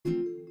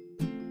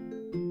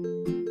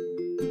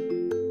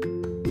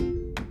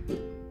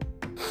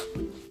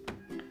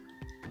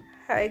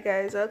Hi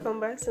guys, welcome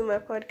back to my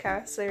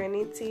podcast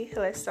Serenity.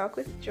 Let's talk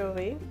with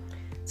Joey.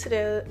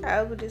 Today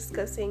I'll be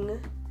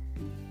discussing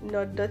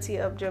Not Dirty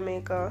of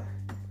Jamaica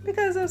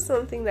because of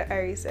something that I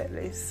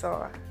recently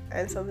saw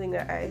and something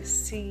that I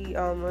see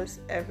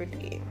almost every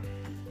day.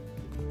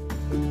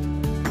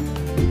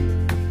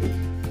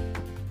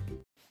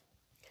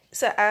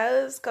 So I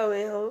was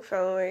coming home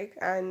from work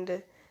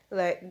and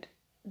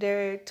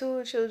there are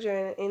two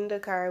children in the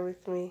car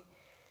with me.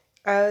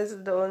 I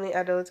was the only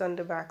adult on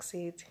the back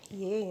seat.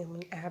 Yeah, I'm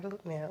an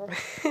adult now.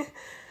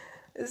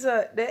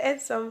 So they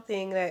ate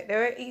something, like they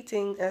were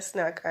eating a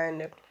snack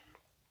and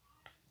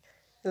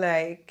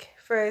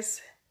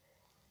first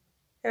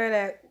they were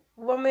like,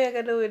 what am I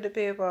gonna do with the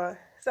paper?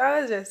 So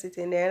I was just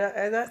sitting there,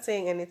 I'm not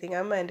saying anything,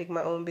 I'm minding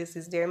my own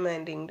business, they're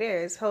minding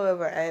theirs.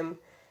 However, I'm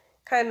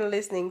kind of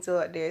listening to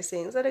what they're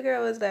saying. So the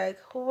girl was like,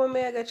 what am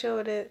I gonna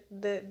throw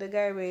the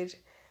garbage?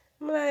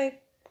 I'm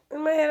like,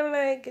 in my head, I'm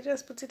like,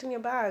 just put it in your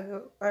bag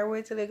or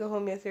wait till they go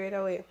home, you throw it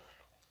away.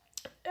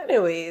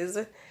 Anyways,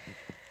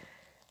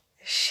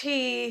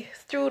 she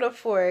threw the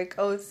fork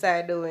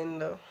outside the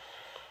window.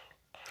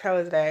 I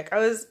was like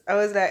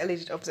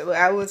legit upset, but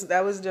I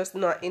was just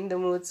not in the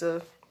mood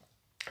to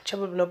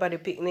trouble nobody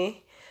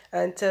picnic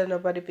and tell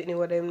nobody picnic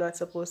what they're not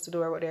supposed to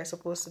do or what they're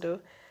supposed to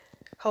do.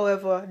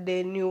 However,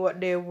 they knew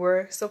what they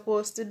were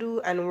supposed to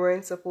do and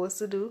weren't supposed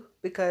to do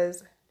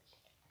because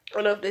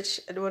one of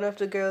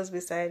the girls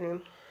beside me,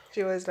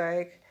 she was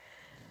like,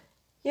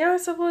 you're not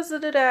supposed to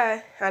do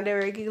that. And they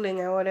were giggling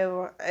and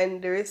whatever.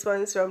 And the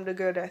response from the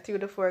girl that threw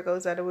the fork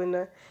outside the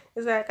window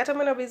is like, I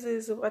don't know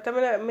business. What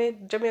I'm not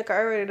made Jamaica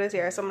already does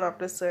here or something of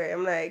the sort.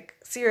 I'm like,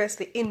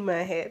 seriously, in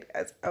my head.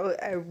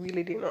 I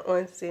really did not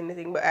want to say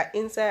anything. But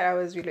inside, I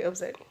was really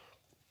upset.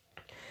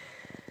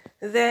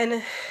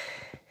 Then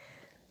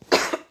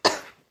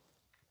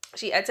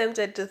she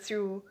attempted to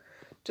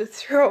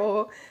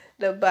throw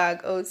the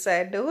bag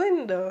outside the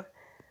window.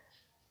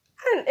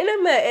 And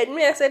in my head,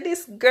 I said,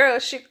 this girl,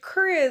 she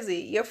crazy.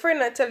 Your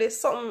friend I tell you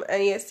something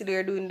and yesterday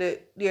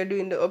you're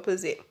doing the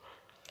opposite.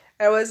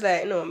 I was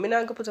like, no, I'm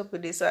not gonna put up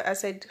with this. So I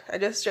said, I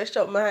just stretched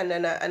out my hand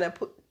and I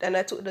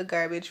took the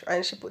garbage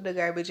and she put the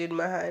garbage in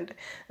my hand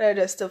and I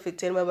just stuffed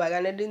it in my bag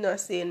and I did not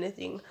say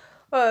anything.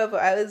 However,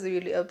 I was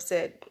really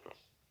upset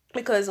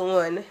because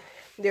one,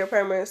 they're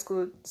primary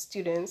school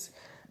students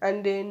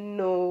and they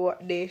know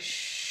what they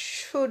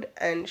should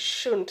and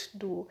shouldn't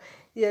do.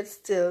 Yet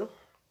still,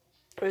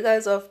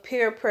 because of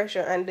peer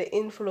pressure and the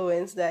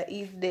influence that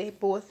they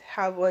both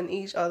have on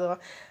each other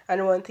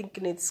and one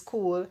thinking it's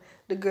cool,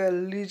 the girl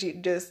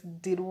legit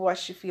just did what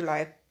she feel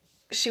like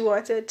she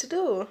wanted to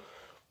do.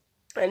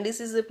 And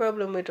this is the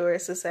problem with our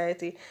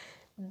society.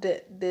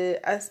 The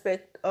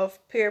aspect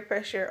of peer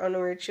pressure on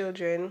our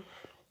children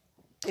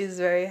is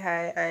very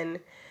high, and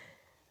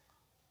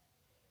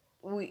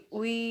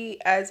we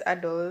as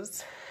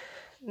adults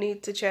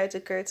need to try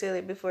to curtail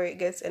it before it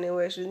gets any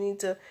worse. We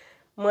need to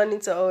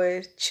monitor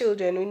our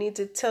children. We need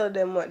to tell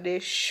them what they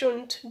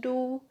shouldn't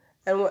do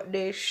and what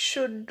they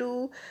should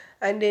do,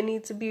 and they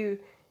need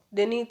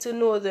to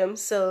know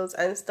themselves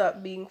and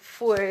stop being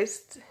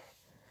forced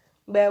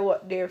by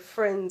what their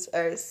friends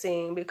are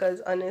saying,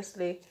 because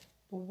honestly,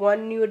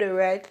 one knew the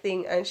right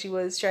thing and she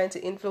was trying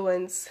to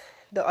influence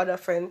the other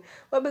friend,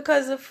 but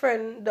because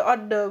the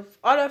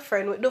other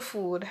friend with the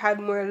food had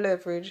more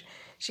leverage,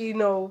 she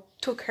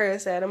took her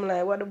side. I'm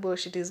like, what the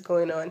bullshit is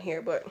going on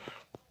here? But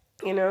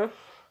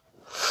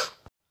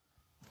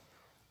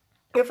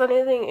the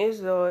funny thing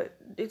is though,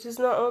 it is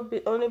not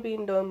only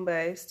being done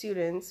by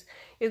students.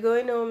 You're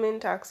going home in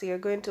taxi, you're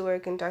going to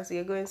work in taxi,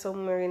 you're going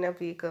somewhere in a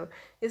vehicle.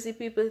 You see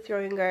people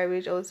throwing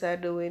garbage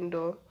outside the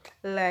window.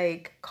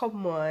 Like,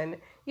 come on.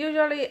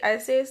 Usually I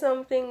say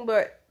something,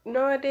 but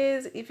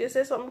nowadays if you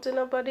say something to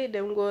nobody,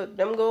 them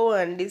go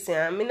on this.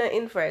 I'm not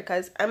in for it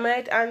because I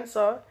might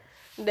answer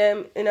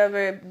them in a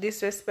very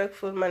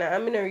disrespectful manner.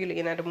 I'm not really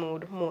in the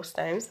mood most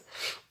times.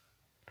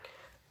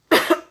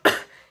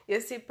 You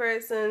see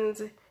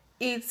persons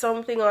eat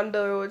something on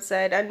the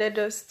roadside and they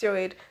just throw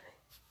it.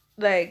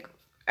 Like,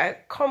 I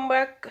come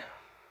back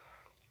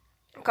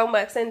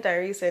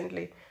center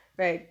recently,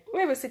 right?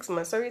 Maybe 6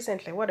 months or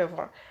recently,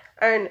 whatever.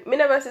 And me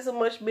never see so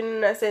much bean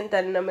in a center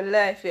in my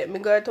life yet. Me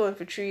go to town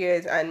for 3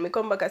 years and me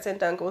come back at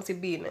center and come see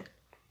bean.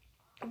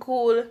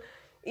 Cool.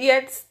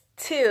 Yet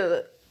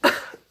still,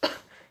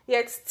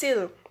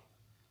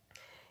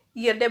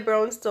 you're the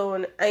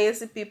Brownstone and you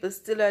see people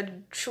still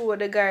throw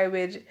the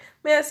garbage.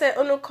 May I say,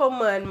 oh no,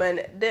 come on, man.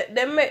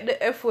 They make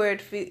the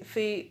effort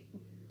for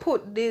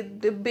put the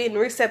bin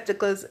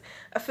receptacles.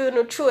 I feel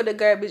no throw the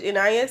garbage in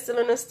and you still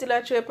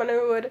throw it on the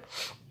road.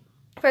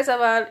 First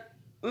of all,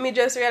 me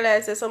just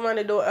realize that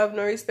somebody don't have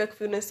no respect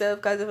for themselves,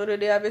 because if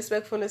they have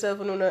respect for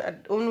themselves,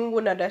 you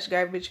wouldn't dash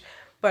garbage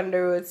on the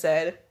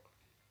roadside.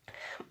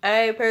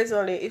 I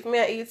personally, if me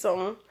I eat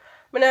something,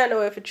 I don't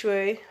know if I throw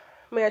it.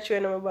 I throw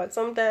it in my bag.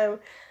 Sometimes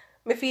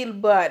I feel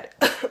bad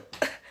because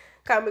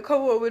I come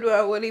home with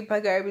a whole heap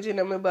of garbage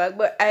in my bag,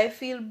 but I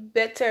feel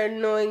better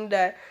knowing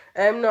that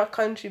I'm not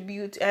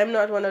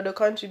one of the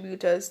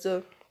contributors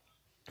to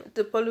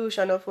the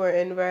pollution of our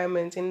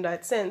environment in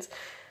that sense.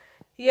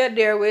 Yeah,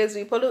 there are ways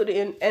we pollute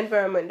the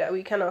environment that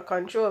we cannot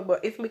control,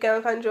 but if we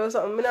can control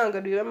something, I'm not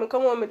gonna do it. I'm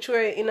come home and throw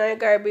it in a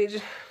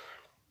garbage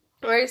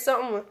or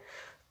something.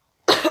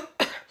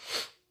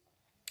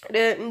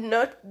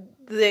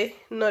 the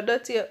Not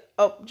Dirty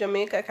Up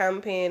Jamaica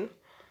campaign.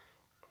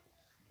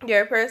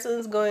 There are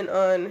persons going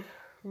on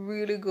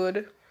really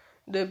good.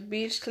 The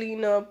beach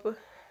cleanup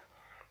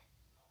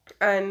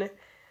and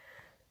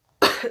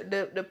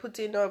the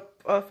putting up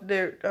of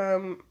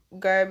the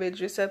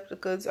garbage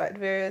receptacles at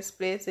various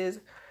places,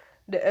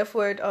 the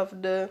effort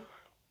of the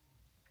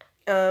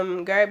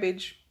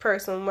garbage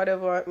person,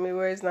 whatever, my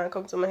words not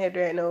come to my head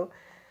right now,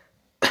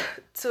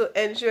 to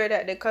ensure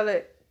that they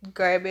collect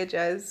garbage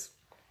as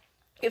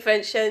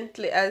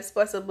efficiently as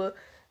possible.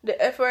 The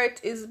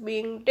effort is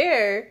being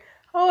there.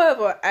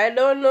 However, I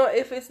don't know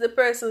if it's the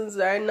persons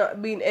that are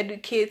not being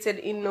educated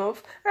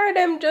enough or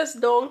them just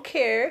don't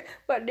care,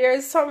 but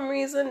there's some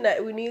reason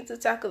that we need to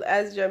tackle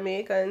as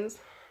Jamaicans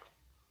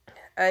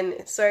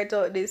and sort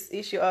out this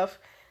issue of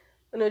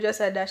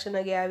just a dash in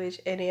a garbage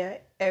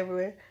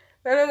everywhere.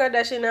 I'm not gonna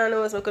dash in our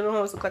nose because I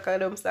house look like a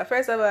dumpster.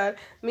 First of all,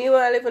 me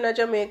want to live in a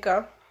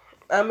Jamaica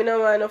and I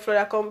don't want no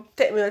flood come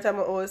take me out of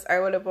my house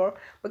or whatever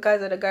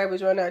because of the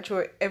garbage when I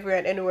throw everywhere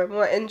and anywhere. I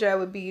want to enjoy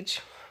the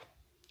beach.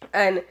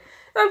 And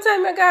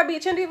sometimes I go to the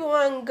beach and even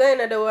want to go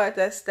into the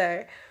water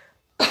star.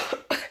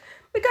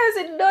 Because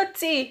it's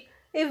dirty.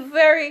 It's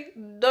very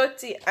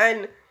dirty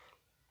and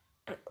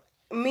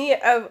me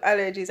have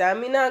allergies. I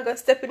mean I go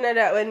step into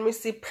that when me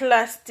see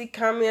plastic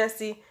and me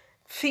see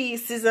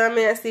feces and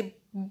me see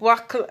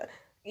buckle.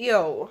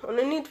 Yo, I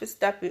don't need to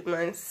stop it,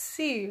 man.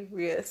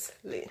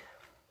 Seriously.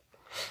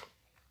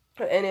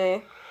 But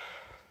anyway,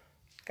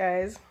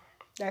 guys,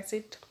 that's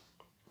it.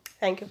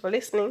 Thank you for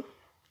listening.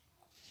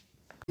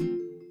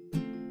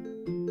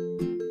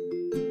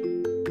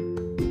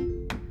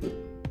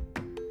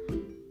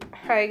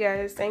 Hi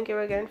guys, thank you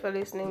again for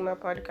listening to my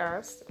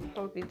podcast.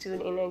 Hope you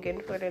tune in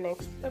again for the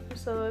next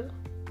episode.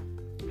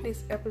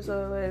 This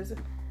episode was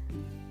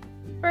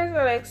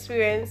personal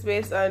experience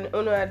based on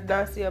Uno had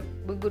Nancy up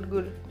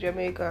good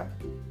Jamaica.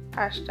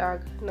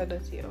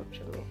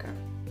 #NotDirtyUpJamaica.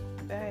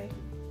 Bye.